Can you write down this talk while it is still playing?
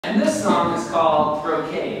this song is called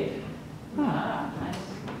Brocade. Ah, nice.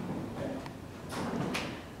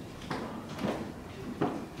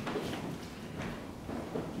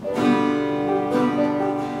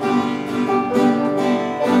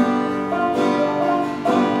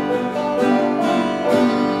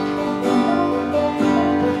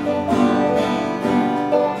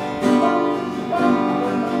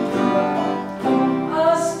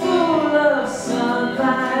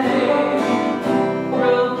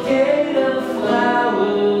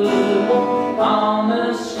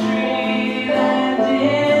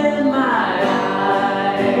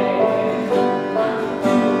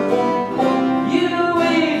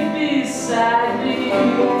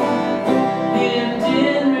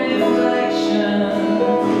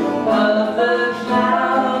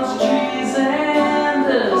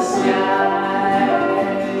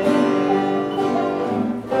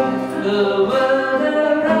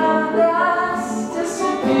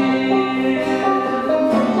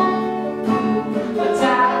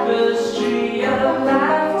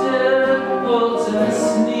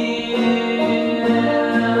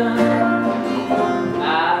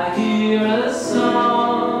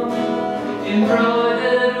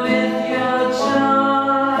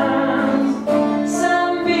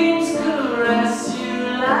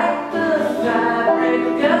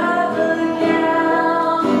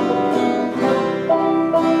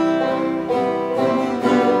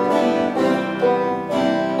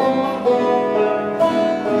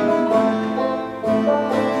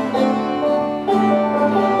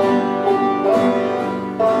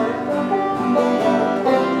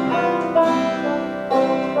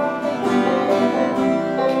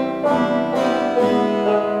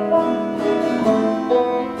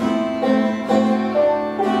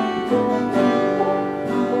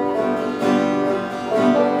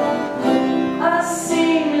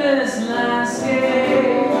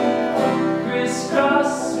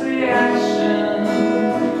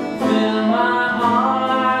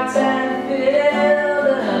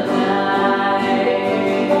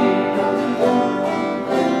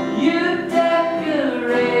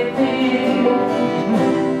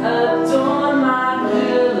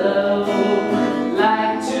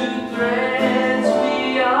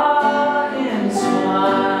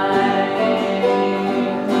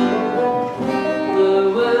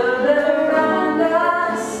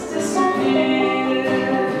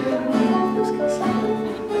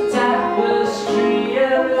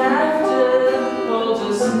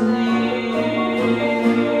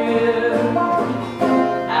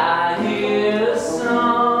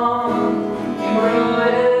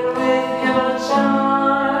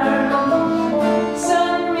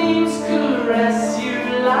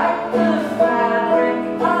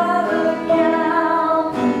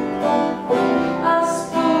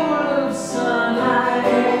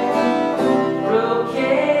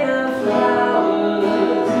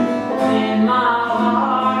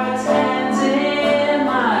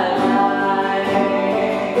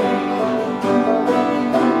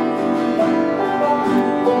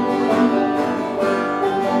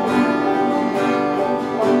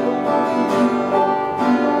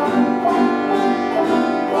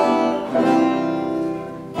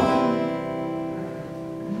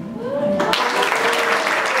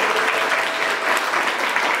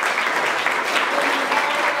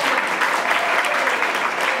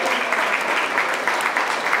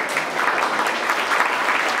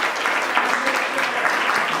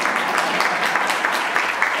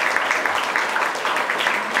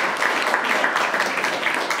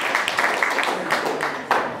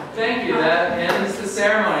 Thank you. That ends the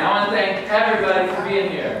ceremony. I want to thank everybody for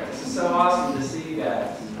being here. This is so awesome to see you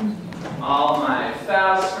guys. All my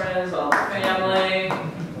Faust friends, all the family,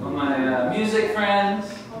 all my music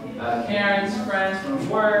friends, Karen's friends from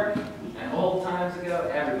work, and old times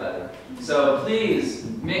ago, everybody. So please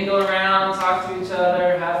mingle around, talk to each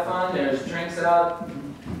other, have fun. There's drinks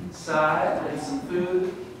outside and some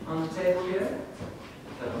food on the table here.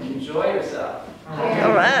 So enjoy yourself. All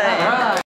right.